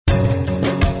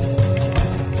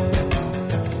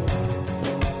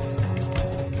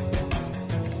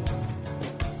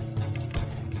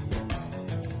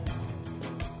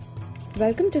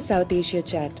Welcome to South Asia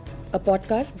Chat, a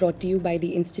podcast brought to you by the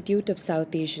Institute of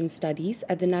South Asian Studies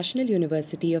at the National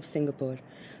University of Singapore.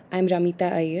 I'm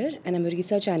Ramita Iyer and I'm a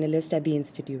research analyst at the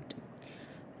Institute.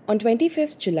 On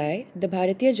 25th July, the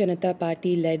Bharatiya Janata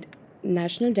Party led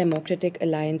National Democratic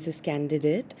Alliance's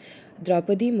candidate,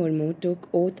 Droupadi Murmu, took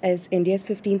oath as India's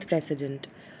 15th president.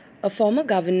 A former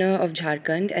governor of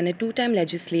Jharkhand and a two-time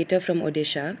legislator from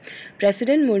Odisha,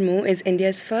 President Murmu is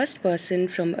India's first person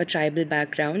from a tribal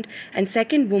background and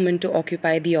second woman to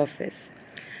occupy the office.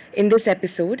 In this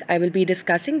episode, I will be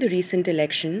discussing the recent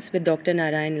elections with Dr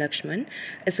Narayan Lakshman,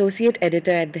 Associate Editor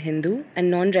at The Hindu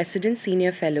and non-resident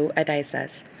Senior Fellow at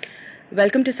ISAS.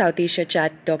 Welcome to South Asia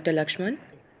Chat, Dr. Lakshman.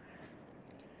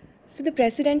 So the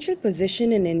presidential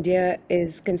position in India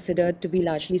is considered to be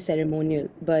largely ceremonial,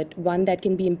 but one that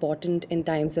can be important in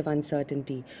times of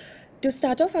uncertainty. To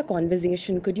start off our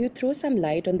conversation, could you throw some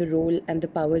light on the role and the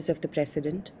powers of the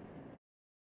president?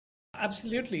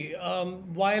 Absolutely.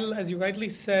 While, as you rightly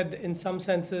said, in some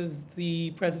senses,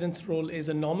 the president's role is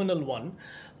a nominal one,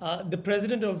 the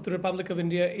president of the Republic of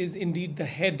India is indeed the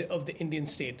head of the Indian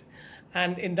state.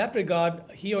 And in that regard,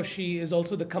 he or she is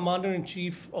also the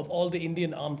commander-in-chief of all the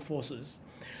Indian armed forces.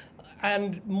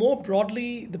 And more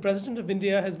broadly, the President of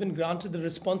India has been granted the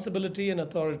responsibility and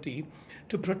authority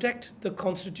to protect the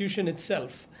Constitution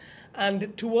itself.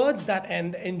 And towards that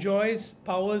end, enjoys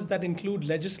powers that include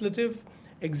legislative,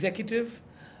 executive,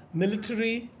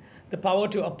 military, the power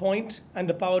to appoint, and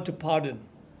the power to pardon.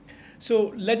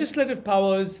 So legislative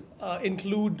powers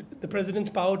include the President's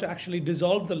power to actually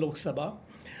dissolve the Lok Sabha.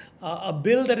 A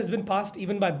bill that has been passed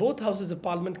even by both houses of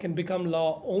parliament can become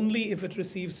law only if it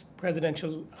receives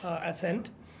presidential assent.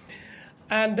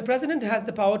 And the president has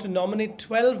the power to nominate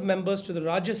 12 members to the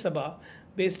Rajya Sabha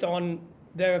based on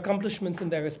their accomplishments in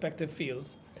their respective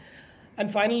fields.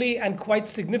 And finally, and quite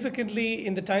significantly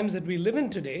in the times that we live in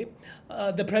today,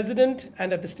 the president,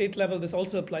 and at the state level this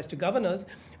also applies to governors,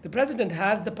 the president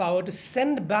has the power to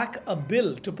send back a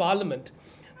bill to parliament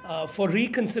for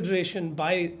reconsideration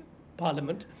by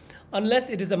parliament, unless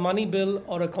it is a money bill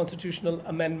or a constitutional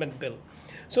amendment bill.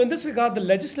 So in this regard, the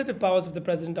legislative powers of the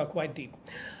president are quite deep.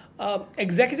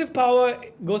 Executive power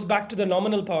goes back to the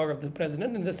nominal power of the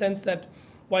president in the sense that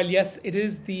while yes, it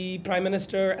is the prime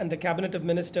minister and the cabinet of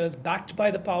ministers backed by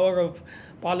the power of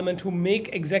parliament who make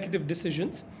executive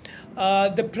decisions,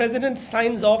 the president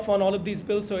signs off on all of these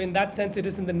bills. So in that sense, it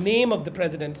is in the name of the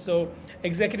president. So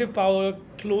executive power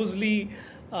closely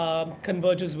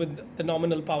converges with the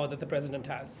nominal power that the president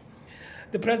has.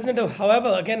 The president,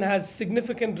 however, again has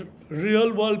significant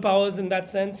real-world powers in that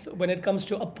sense when it comes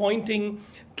to appointing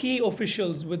key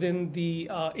officials within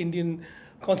the Indian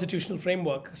constitutional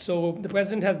framework. So the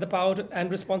president has the power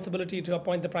and responsibility to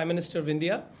appoint the Prime Minister of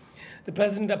India. The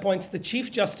president appoints the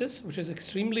Chief Justice, which is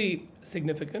extremely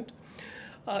significant.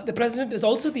 The president is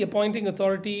also the appointing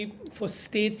authority for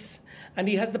states, and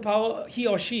he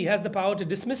or she has the power to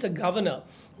dismiss a governor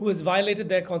who has violated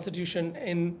their constitution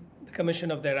in the commission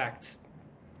of their acts.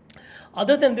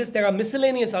 Other than this, there are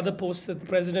miscellaneous other posts that the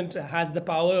president has the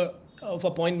power of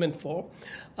appointment for,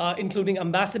 including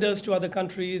ambassadors to other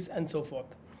countries and so forth.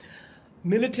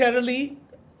 Militarily,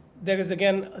 there is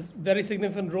again a very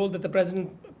significant role that the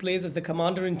president plays as the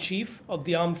commander-in-chief of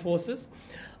the armed forces.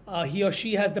 He or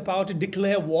she has the power to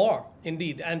declare war,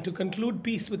 indeed, and to conclude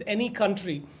peace with any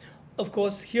country. Of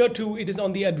course, here too, it is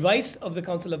on the advice of the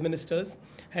Council of Ministers,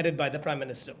 headed by the Prime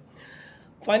Minister.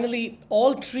 Finally,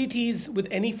 all treaties with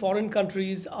any foreign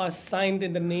countries are signed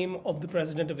in the name of the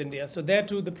President of India. So there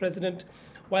too, the President,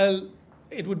 while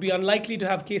it would be unlikely to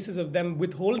have cases of them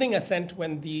withholding assent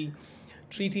when the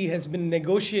treaty has been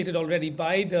negotiated already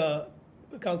by the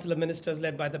Council of Ministers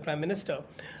led by the Prime Minister,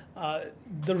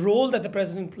 the role that the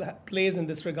President plays in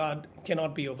this regard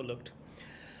cannot be overlooked.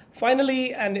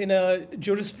 Finally, and in a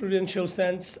jurisprudential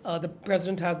sense, the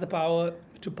President has the power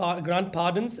to grant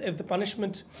pardons if the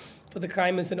punishment for the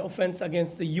crime is an offense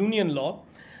against the union law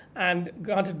and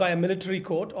granted by a military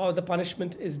court, or the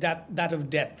punishment is that of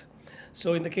death.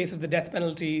 So in the case of the death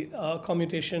penalty,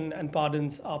 commutation and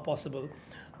pardons are possible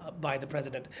by the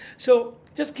president. So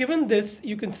just given this,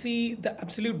 you can see the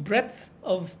absolute breadth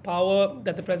of power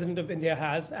that the president of India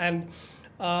has, and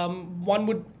one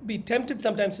would be tempted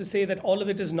sometimes to say that all of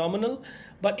it is nominal,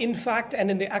 but in fact,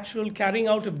 and in the actual carrying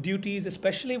out of duties,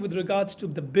 especially with regards to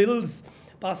the bills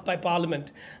passed by Parliament,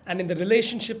 and in the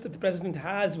relationship that the President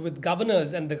has with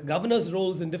governors and the governors'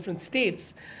 roles in different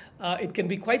states, it can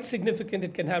be quite significant.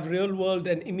 It can have real-world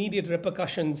and immediate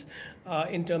repercussions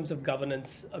in terms of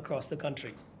governance across the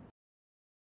country.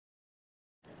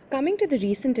 Coming to the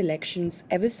recent elections,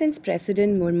 ever since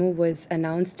President Murmu was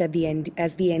announced as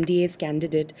the NDA's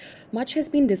candidate, much has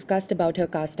been discussed about her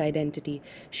caste identity.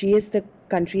 She is the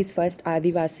country's first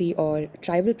Adivasi or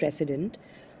tribal president.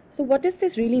 So, what does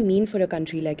this really mean for a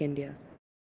country like India?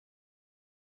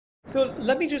 So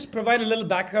let me just provide a little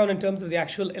background in terms of the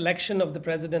actual election of the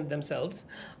president themselves.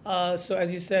 So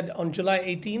as you said, on July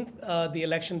 18th, the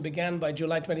election began. By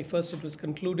July 21st, it was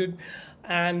concluded,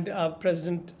 and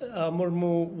President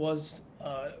Murmu was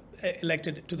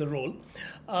elected to the role.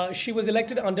 She was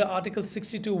elected under Article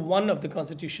 62(1) of the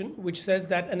Constitution, which says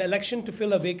that an election to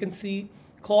fill a vacancy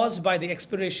caused by the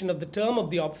expiration of the term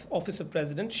of the office of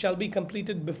president shall be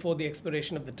completed before the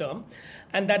expiration of the term.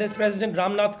 And that is President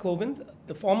Ramnath Kovind,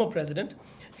 the former president.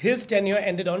 His tenure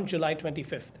ended on July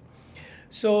 25th.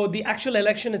 So the actual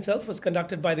election itself was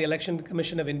conducted by the Election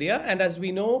Commission of India, and as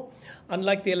we know,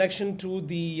 unlike the election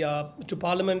to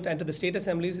Parliament and to the state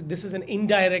assemblies, this is an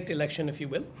indirect election, if you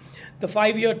will. The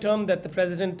 5-year term that the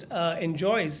president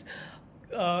enjoys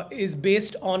is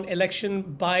based on election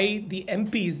by the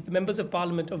MPs, the members of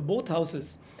Parliament of both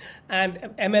houses, and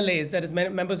MLAs, that is,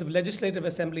 members of legislative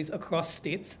assemblies across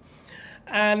states.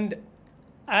 And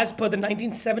as per the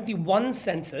 1971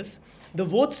 census, the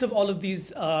votes of all of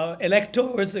these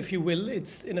electors, if you will,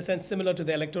 it's in a sense similar to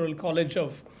the electoral college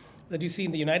that you see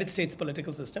in the United States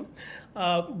political system.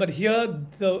 But here,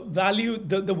 the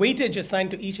weightage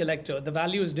assigned to each elector, the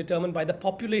value is determined by the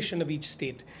population of each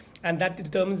state, and that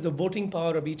determines the voting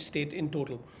power of each state in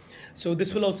total. So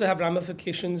this will also have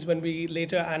ramifications when we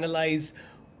later analyze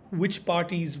which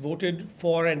parties voted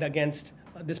for and against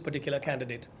this particular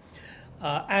candidate.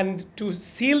 And to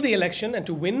seal the election and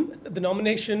to win the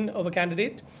nomination of a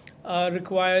candidate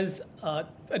requires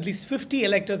at least 50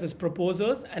 electors as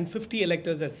proposers and 50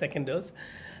 electors as seconders.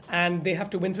 And they have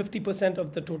to win 50%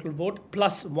 of the total vote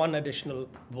plus one additional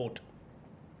vote.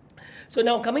 So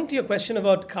now coming to your question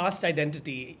about caste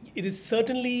identity, it is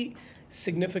certainly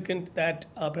significant that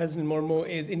President Murmu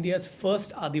is India's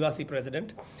first Adivasi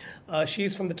president. She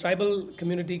is from the tribal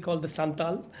community called the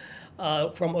Santal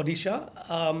from Odisha,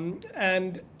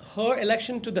 and her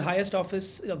election to the highest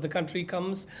office of the country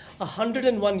comes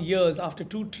 101 years after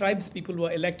two tribespeople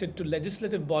were elected to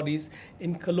legislative bodies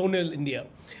in colonial India.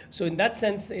 So in that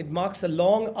sense, it marks a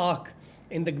long arc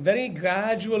in the very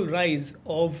gradual rise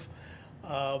of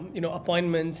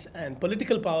appointments and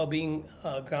political power being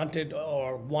granted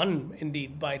or won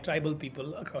indeed by tribal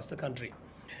people across the country.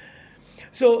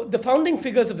 So the founding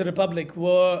figures of the Republic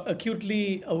were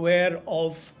acutely aware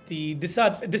of the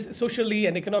socially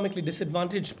and economically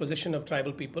disadvantaged position of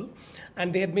tribal people,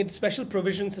 and they had made special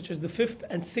provisions such as the 5th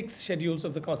and 6th schedules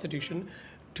of the Constitution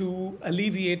to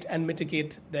alleviate and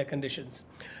mitigate their conditions.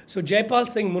 So Jaipal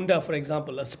Singh Munda, for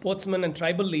example, a sportsman and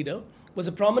tribal leader, was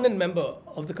a prominent member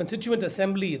of the Constituent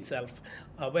Assembly itself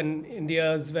when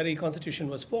India's very constitution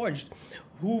was forged,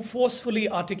 who forcefully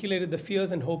articulated the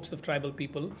fears and hopes of tribal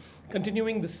people,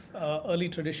 continuing this early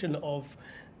tradition of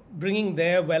bringing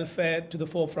their welfare to the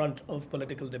forefront of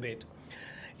political debate.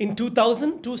 In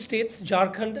 2000, two states,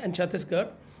 Jharkhand and Chhattisgarh,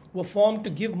 were formed to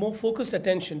give more focused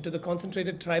attention to the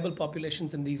concentrated tribal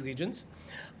populations in these regions.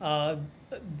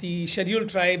 The Scheduled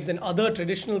Tribes and Other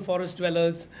Traditional Forest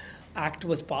Dwellers Act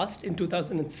was passed in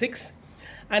 2006.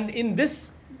 And in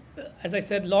this, as I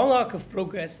said, long arc of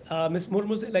progress, Ms.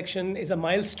 Murmu's election is a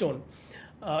milestone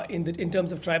in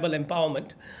terms of tribal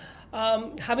empowerment.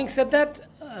 Having said that,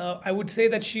 I would say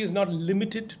that she is not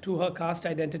limited to her caste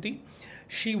identity.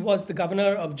 She was the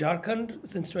governor of Jharkhand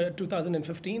since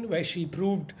 2015, where she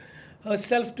proved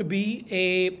herself to be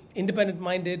a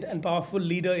independent-minded and powerful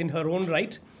leader in her own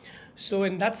right. So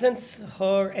in that sense,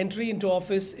 her entry into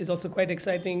office is also quite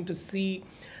exciting to see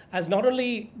as not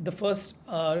only the first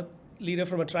leader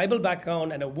from a tribal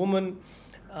background and a woman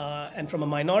and from a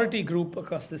minority group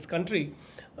across this country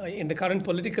in the current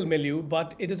political milieu,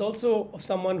 but it is also of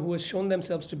someone who has shown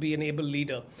themselves to be an able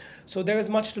leader. So there is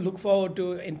much to look forward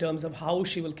to in terms of how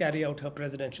she will carry out her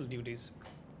presidential duties.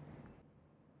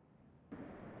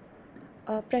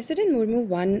 President Murmu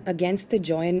won against the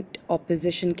joint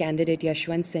opposition candidate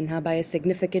Yashwant Sinha by a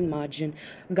significant margin,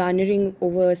 garnering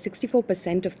over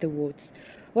 64% of the votes.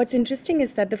 What's interesting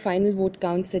is that the final vote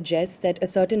count suggests that a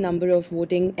certain number of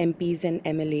voting MPs and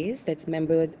MLAs, that's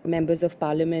members of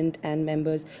parliament and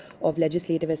members of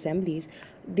legislative assemblies,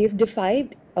 they've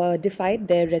defied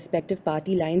their respective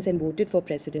party lines and voted for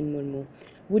President Murmu.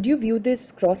 Would you view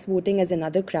this cross-voting as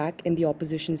another crack in the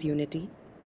opposition's unity?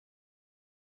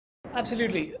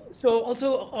 Absolutely. So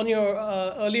also on your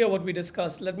earlier what we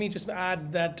discussed, let me just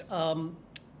add that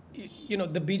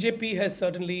the BJP has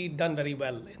certainly done very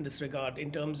well in this regard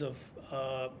in terms of,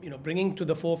 bringing to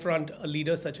the forefront a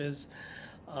leader such as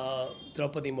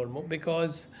Droupadi Murmu,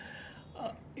 because,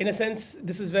 in a sense,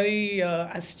 this is very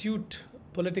astute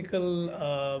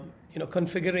political,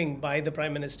 configuring by the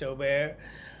Prime Minister, where,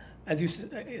 as you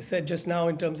said just now,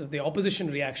 in terms of the opposition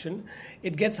reaction,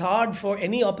 it gets hard for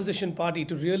any opposition party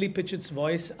to really pitch its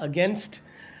voice against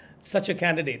such a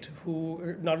candidate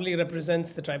who not only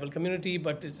represents the tribal community,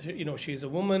 but she's a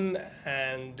woman,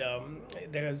 and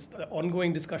there's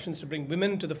ongoing discussions to bring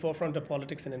women to the forefront of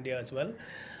politics in India as well.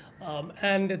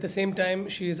 And at the same time,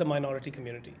 she is a minority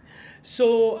community.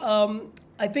 So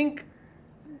I think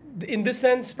in this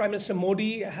sense, Prime Minister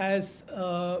Modi has,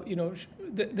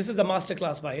 this is a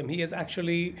masterclass by him. He has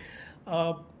actually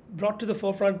brought to the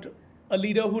forefront a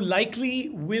leader who likely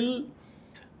will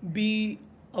be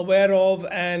aware of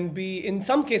and be, in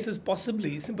some cases,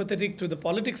 possibly sympathetic to the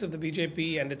politics of the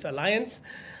BJP and its alliance,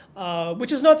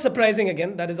 which is not surprising.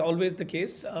 Again, that is always the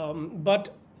case. But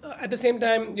at the same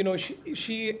time,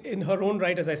 she, in her own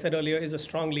right, as I said earlier, is a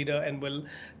strong leader and will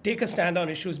take a stand on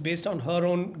issues based on her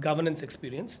own governance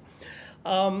experience.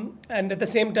 And at the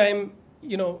same time,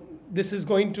 this is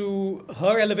going to,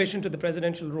 her elevation to the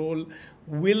presidential role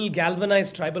will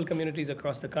galvanize tribal communities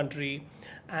across the country.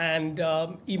 And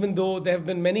even though there have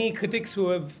been many critics who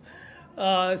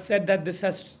have said that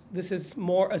this is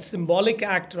more a symbolic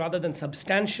act rather than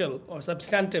substantial or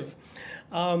substantive,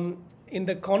 in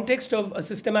the context of a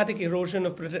systematic erosion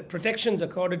of protections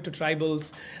accorded to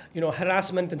tribals,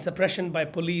 harassment and suppression by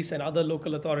police and other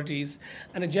local authorities,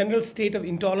 and a general state of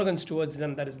intolerance towards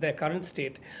them, that is their current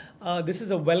state, this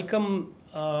is a welcome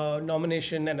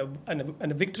nomination and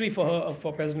a victory for her,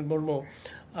 for President Murmu,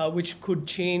 which could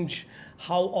change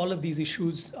how all of these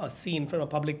issues are seen from a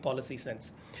public policy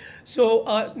sense. So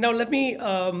now let me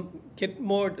get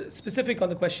more specific on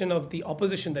the question of the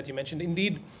opposition that you mentioned.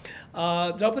 Indeed,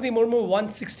 Droupadi Murmu won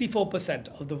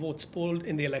 64% of the votes polled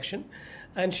in the election,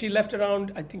 and she left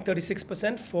around, I think,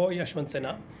 36% for Yashwant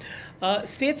Sinha.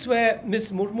 States where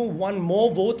Ms. Murmu won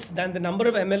more votes than the number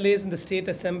of MLAs in the state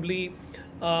assembly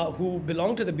who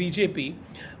belong to the BJP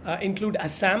include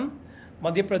Assam,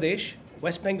 Madhya Pradesh,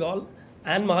 West Bengal,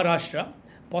 and Maharashtra,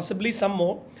 possibly some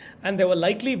more. And there were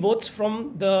likely votes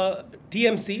from the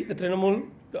TMC, the Trinamool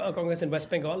Congress in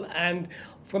West Bengal, and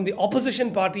from the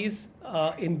opposition parties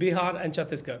in Bihar and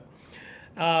Chhattisgarh.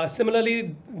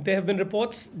 Similarly, there have been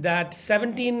reports that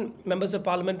 17 members of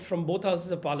parliament from both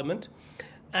houses of parliament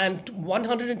and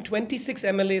 126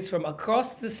 MLAs from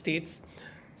across the states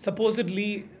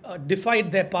supposedly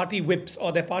defied their party whips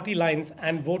or their party lines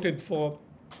and voted for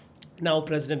now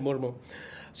President Murmu.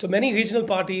 So many regional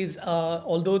parties,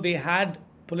 although they had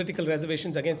political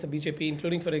reservations against the BJP,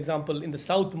 including, for example, in the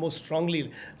south most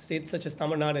strongly, states such as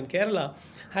Tamil Nadu and Kerala,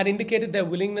 had indicated their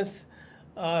willingness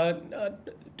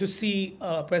to see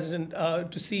Ms.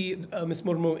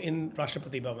 Murmu in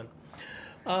Rashtrapati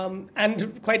Bhavan.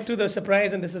 And quite to the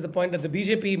surprise, and this is a point that the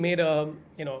BJP made a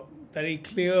very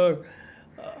clear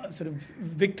sort of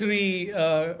victory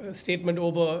statement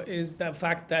over, is the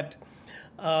fact that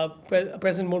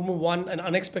President Murmu won an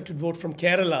unexpected vote from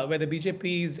Kerala, where the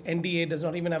BJP's NDA does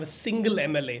not even have a single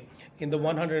MLA in the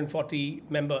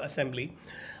 140-member assembly.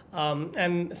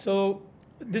 And so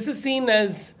this is seen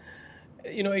as,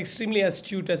 extremely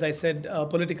astute, as I said,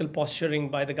 political posturing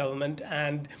by the government.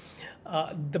 And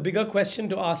the bigger question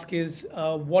to ask is,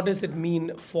 what does it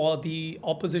mean for the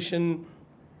opposition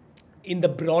in the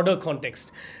broader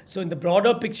context? So in the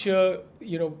broader picture,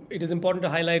 it is important to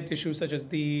highlight issues such as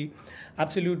the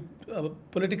absolute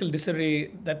political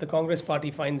disarray that the Congress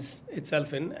party finds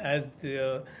itself in as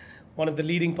one of the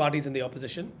leading parties in the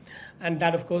opposition. And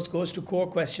that, of course, goes to core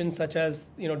questions such as,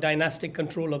 dynastic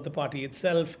control of the party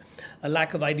itself, a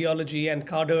lack of ideology and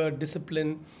cadre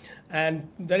discipline, and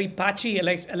very patchy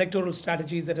electoral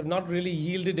strategies that have not really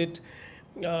yielded it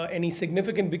any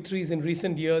significant victories in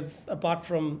recent years, apart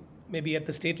from maybe at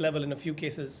the state level in a few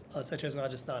cases, such as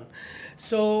Rajasthan.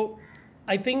 So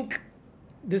I think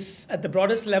this, at the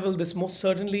broadest level, this most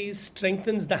certainly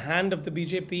strengthens the hand of the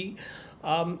BJP.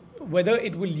 Whether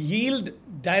it will yield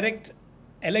direct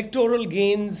electoral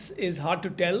gains is hard to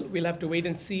tell. We'll have to wait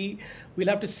and see. We'll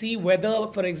have to see whether,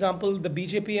 for example, the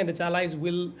BJP and its allies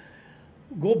will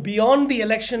go beyond the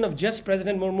election of just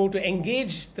President Murmu to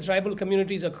engage the tribal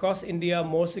communities across India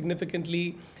more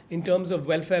significantly in terms of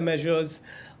welfare measures,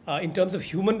 in terms of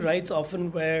human rights,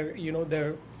 often where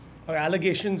there are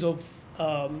allegations of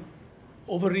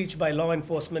overreach by law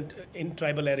enforcement in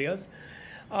tribal areas,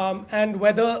 and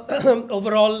whether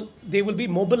overall they will be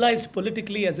mobilized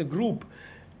politically as a group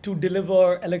to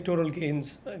deliver electoral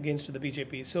gains against the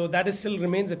BJP. So that is still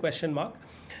remains a question mark.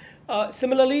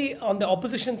 Similarly, on the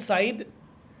opposition side,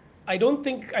 I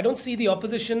don't see the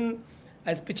opposition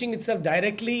as pitching itself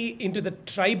directly into the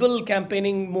tribal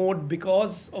campaigning mode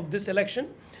because of this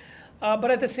election.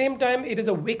 But at the same time, it is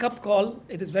a wake-up call.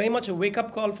 It is very much a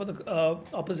wake-up call for the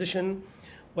opposition,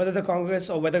 whether the Congress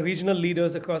or whether regional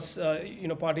leaders across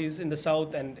parties in the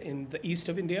south and in the east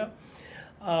of India.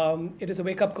 It is a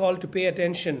wake-up call to pay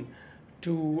attention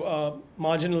to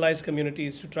marginalized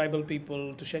communities, to tribal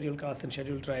people, to scheduled castes and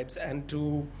scheduled tribes, and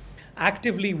to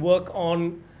actively work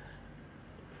on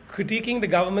critiquing the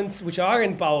governments which are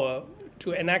in power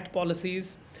to enact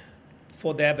policies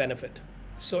for their benefit.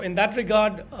 So in that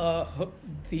regard,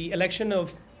 the election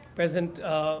of President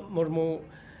Murmu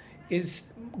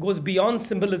goes beyond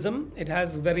symbolism. It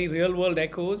has very real-world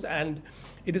echoes, and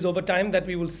it is over time that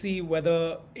we will see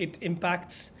whether it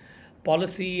impacts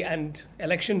policy and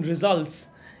election results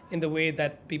in the way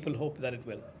that people hope that it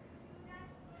will.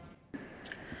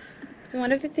 So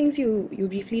one of the things you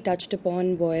briefly touched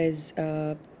upon was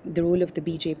the role of the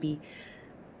BJP.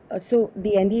 So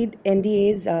the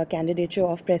NDA's candidature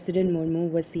of President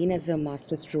Murmu was seen as a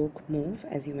masterstroke move,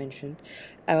 as you mentioned,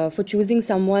 for choosing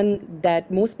someone that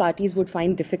most parties would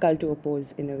find difficult to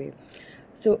oppose in a way.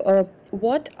 So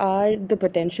what are the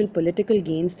potential political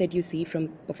gains that you see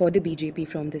for the BJP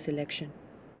from this election?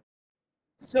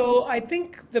 So I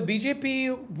think the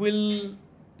BJP will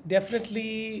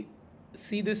definitely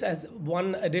see this as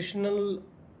one additional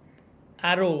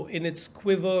arrow in its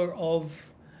quiver of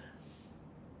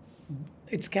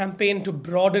its campaign to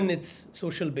broaden its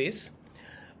social base.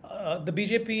 The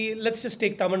BJP, let's just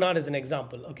take Tamil Nadu as an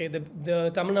example. Okay,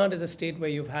 the Tamil Nadu is a state where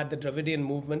you've had the Dravidian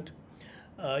movement.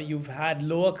 You've had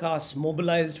lower castes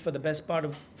mobilized for the best part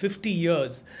of 50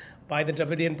 years by the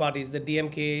Dravidian parties, the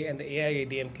DMK and the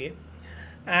AIA-DMK.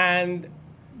 And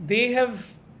they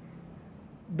have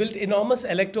built enormous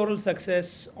electoral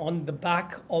success on the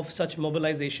back of such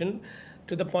mobilization,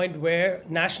 to the point where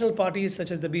national parties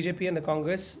such as the BJP and the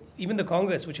Congress, even the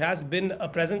Congress, which has been a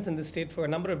presence in the state for a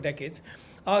number of decades,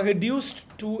 are reduced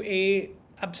to a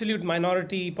absolute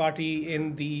minority party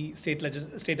in the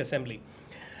state assembly.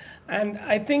 And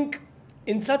I think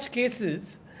in such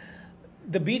cases,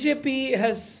 the BJP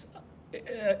has,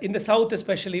 in the south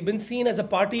especially, been seen as a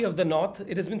party of the north.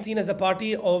 It has been seen as a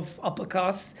party of upper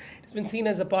castes. It's been seen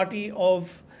as a party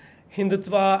of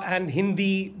Hindutva and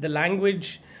Hindi, the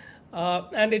language.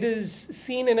 And it is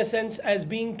seen in a sense as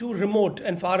being too remote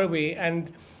and far away.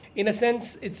 And in a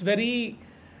sense, its very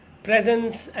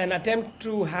presence and attempt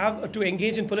to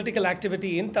engage in political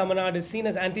activity in Tamil Nadu is seen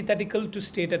as antithetical to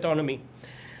state autonomy.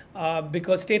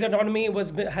 Because state autonomy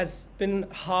has been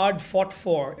hard fought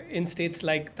for in states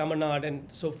like Tamil Nadu and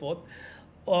so forth.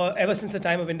 Ever since the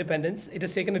time of independence, it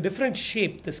has taken a different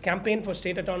shape. This campaign for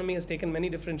state autonomy has taken many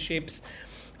different shapes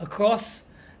across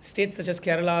states such as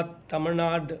Kerala, Tamil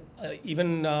Nadu,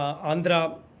 even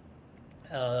Andhra,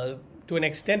 to an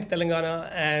extent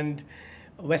Telangana and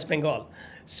West Bengal.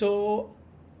 So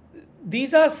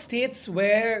these are states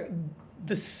where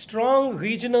the strong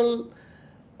regional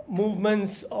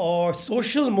movements or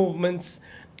social movements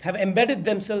have embedded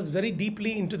themselves very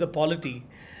deeply into the polity.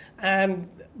 And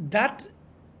that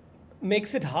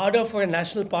makes it harder for a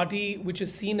national party which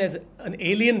is seen as an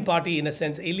alien party, in a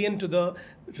sense, alien to the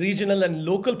regional and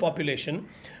local population,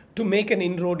 to make an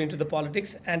inroad into the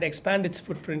politics and expand its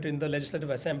footprint in the legislative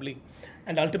assembly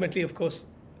and ultimately, of course,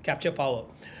 capture power.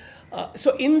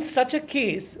 So in such a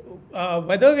case,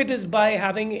 whether it is by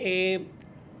having a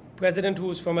president who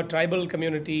is from a tribal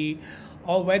community,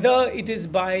 or whether it is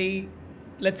by,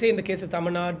 let's say in the case of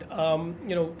Tamil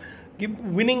Nadu,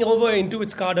 winning over into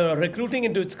its cadre, or recruiting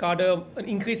into its cadre an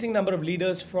increasing number of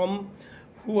leaders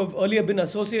who have earlier been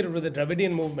associated with the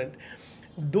Dravidian movement.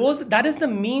 That is the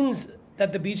means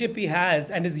that the BJP has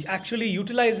and is actually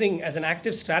utilizing as an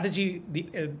active strategy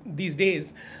these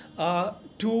days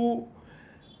to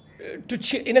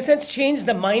in a sense change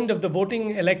the mind of the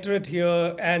voting electorate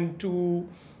here, and to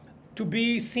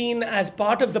be seen as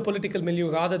part of the political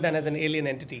milieu rather than as an alien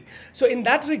entity. So in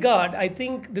that regard, I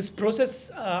think this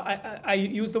process, I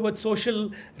use the word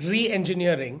social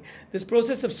re-engineering, this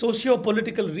process of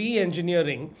socio-political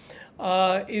re-engineering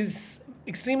is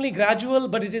extremely gradual,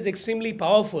 but it is extremely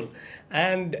powerful.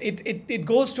 And it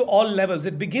goes to all levels.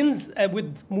 It begins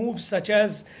with moves such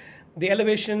as the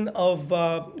elevation of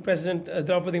President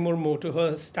Droupadi Murmu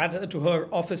to her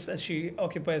office as she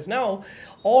occupies now,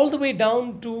 all the way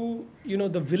down to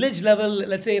the village level,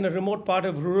 let's say in a remote part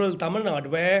of rural Tamil Nadu,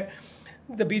 where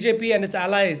the BJP and its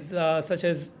allies, such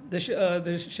as the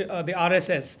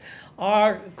RSS,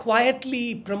 are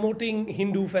quietly promoting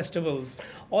Hindu festivals,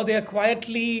 or they are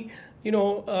quietly,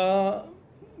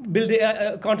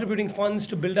 contributing funds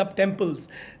to build up temples,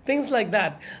 things like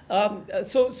that.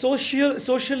 So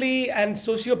socially and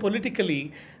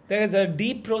socio-politically, there is a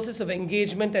deep process of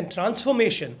engagement and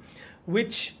transformation,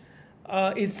 which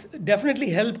is definitely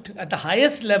helped at the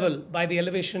highest level by the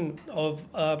elevation of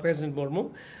President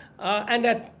Murmu, and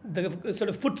at the sort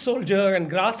of foot soldier and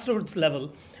grassroots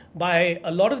level by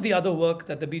a lot of the other work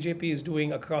that the BJP is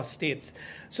doing across states.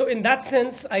 So, in that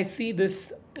sense, I see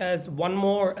this as one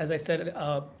more, as I said,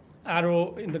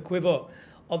 arrow in the quiver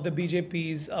of the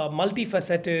BJP's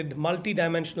multifaceted,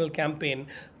 multidimensional campaign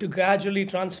to gradually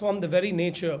transform the very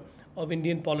nature of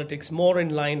Indian politics more in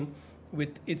line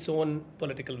with its own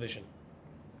political vision.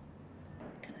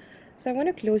 So I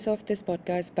want to close off this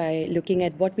podcast by looking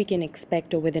at what we can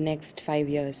expect over the next 5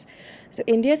 years. So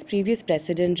India's previous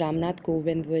president, Ramnath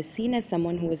Kovind, was seen as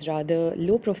someone who was rather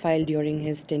low profile during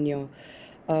his tenure.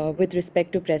 With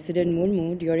respect to President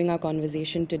Murmu, during our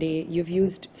conversation today, you've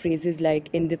used phrases like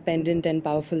independent and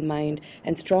powerful mind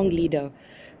and strong leader.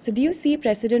 So do you see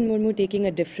President Murmu taking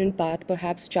a different path,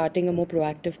 perhaps charting a more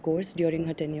proactive course during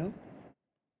her tenure?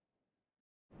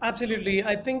 Absolutely.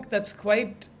 I think that's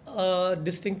quite a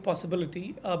distinct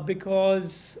possibility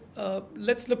because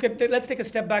let's take a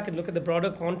step back and look at the broader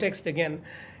context again.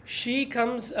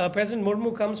 President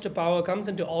Murmu comes to power, comes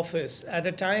into office at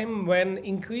a time when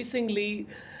increasingly,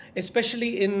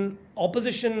 especially in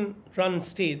opposition-run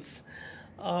states,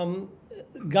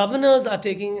 governors are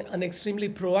taking an extremely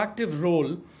proactive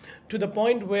role to the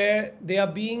point where they are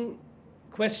being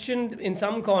questioned in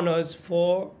some corners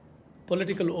for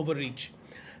political overreach.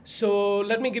 So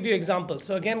let me give you examples.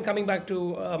 So again, coming back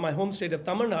to my home state of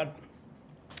Tamil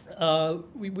Nadu,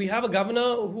 we have a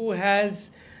governor who has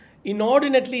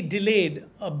inordinately delayed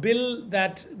a bill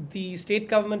that the state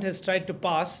government has tried to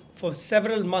pass for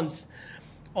several months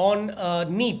on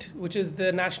NEET, which is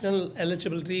the National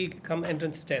Eligibility Cum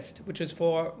Entrance Test, which is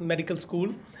for medical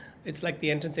school. It's like the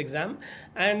entrance exam.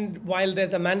 And while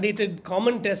there's a mandated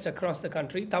common test across the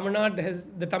country, the Tamil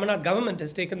Nadu government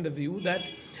has taken the view that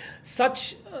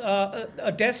such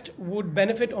a test would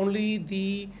benefit only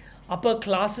the upper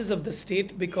classes of the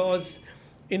state, because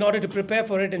in order to prepare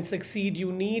for it and succeed,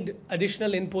 you need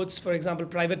additional inputs, for example,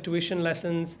 private tuition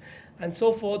lessons and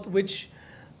so forth, which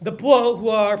the poor, who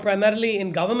are primarily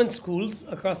in government schools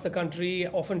across the country,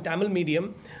 often Tamil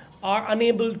medium, are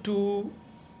unable to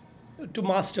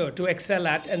master, to excel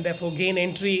at, and therefore gain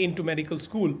entry into medical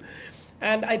school.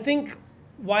 And I think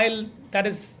while that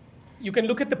is, you can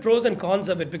look at the pros and cons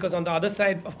of it, because on the other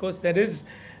side, of course, there is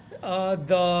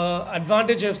the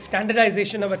advantage of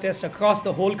standardization of a test across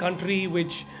the whole country,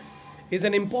 which is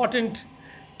an important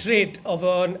trait of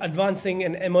an advancing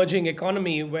and emerging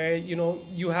economy, where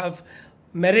you have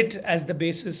merit as the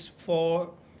basis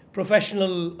for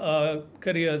professional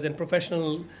careers and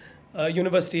professional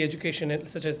university education,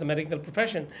 such as the medical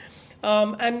profession.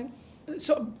 And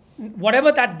so,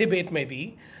 whatever that debate may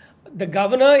be, the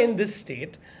governor in this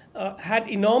state had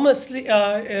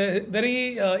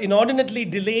very inordinately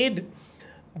delayed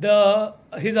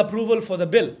his approval for the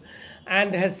bill,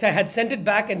 and had sent it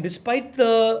back, and despite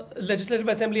the Legislative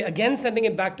Assembly again sending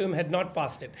it back to him, had not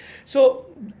passed it. So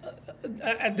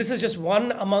this is just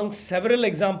one amongst several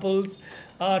examples,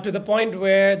 to the point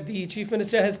where the Chief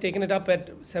Minister has taken it up at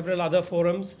several other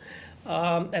forums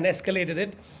and escalated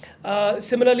it.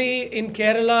 Similarly, in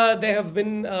Kerala, there have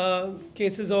been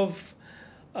cases of,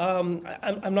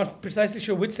 I'm not precisely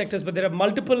sure which sectors, but there are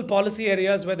multiple policy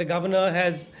areas where the governor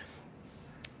has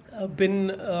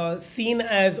been seen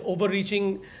as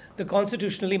overreaching the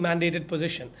constitutionally mandated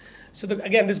position. So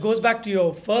again, this goes back to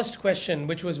your first question,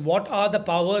 which was what are the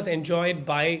powers enjoyed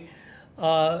by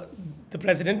the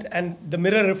president, and the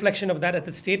mirror reflection of that at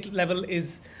the state level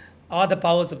are the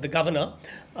powers of the governor.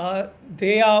 While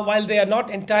they are not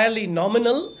entirely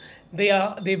nominal,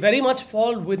 they very much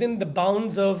fall within the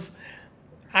bounds of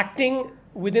acting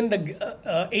within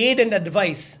the aid and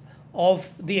advice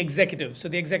of the executive. So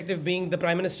the executive being the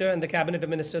Prime Minister and the cabinet of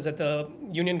ministers at the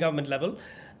union government level,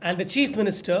 and the Chief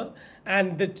Minister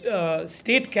and the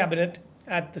state cabinet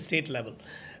at the state level.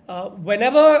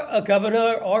 Whenever a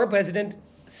governor or a president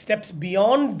steps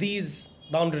beyond these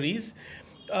boundaries,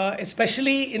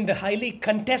 especially in the highly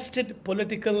contested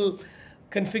political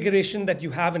configuration that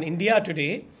you have in India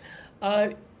today,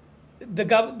 that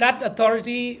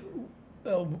authority,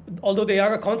 although they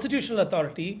are a constitutional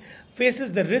authority,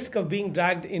 faces the risk of being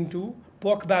dragged into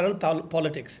pork barrel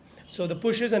politics. So the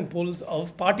pushes and pulls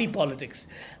of party politics.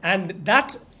 And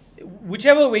that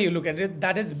whichever way you look at it,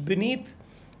 that is beneath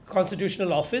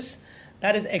constitutional office,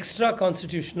 that is extra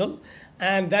constitutional,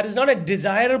 and that is not a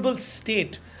desirable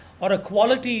state or a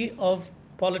quality of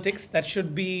politics that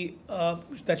should be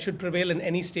that should prevail in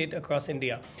any state across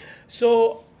India.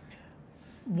 So,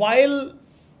 while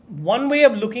one way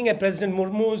of looking at President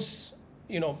Murmu's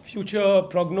future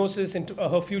prognosis into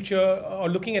her future, or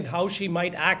looking at how she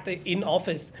might act in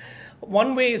office,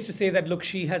 one way is to say that, look,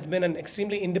 she has been an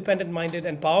extremely independent-minded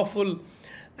and powerful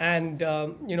and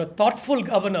thoughtful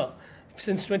governor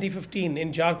since 2015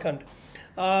 in Jharkhand,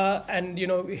 and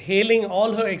hailing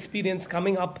all her experience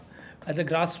coming up as a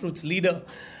grassroots leader.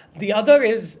 The other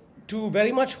is to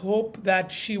very much hope that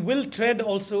she will tread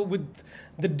also with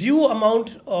the due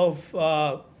amount of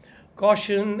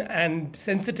caution and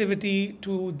sensitivity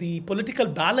to the political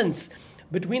balance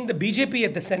between the BJP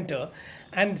at the center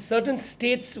and certain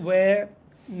states where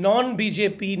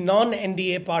non-BJP,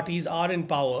 non-NDA parties are in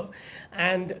power.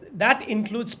 And that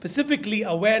includes specifically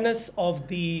awareness of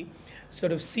the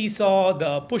sort of seesaw,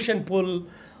 the push and pull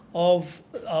of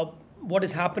what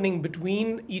is happening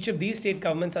between each of these state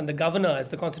governments and the governor as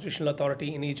the constitutional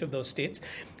authority in each of those states.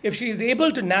 If she is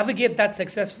able to navigate that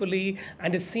successfully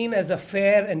and is seen as a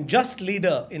fair and just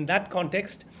leader in that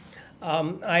context,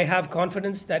 I have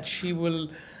confidence that she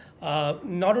will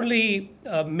not only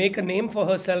make a name for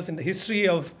herself in the history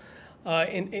of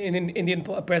in Indian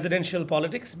presidential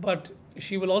politics, but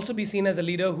she will also be seen as a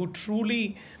leader who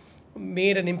truly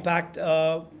made an impact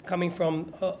coming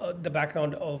from the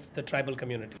background of the tribal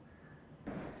community.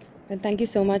 Well, thank you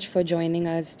so much for joining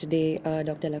us today,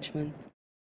 Dr. Lakshman.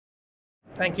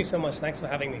 Thank you so much. Thanks for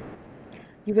having me.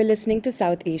 You were listening to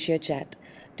South Asia Chat.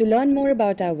 To learn more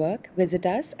about our work, visit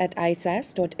us at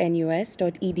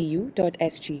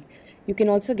isas.nus.edu.sg. You can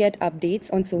also get updates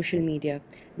on social media.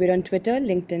 We're on Twitter,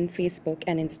 LinkedIn, Facebook,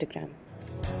 and Instagram.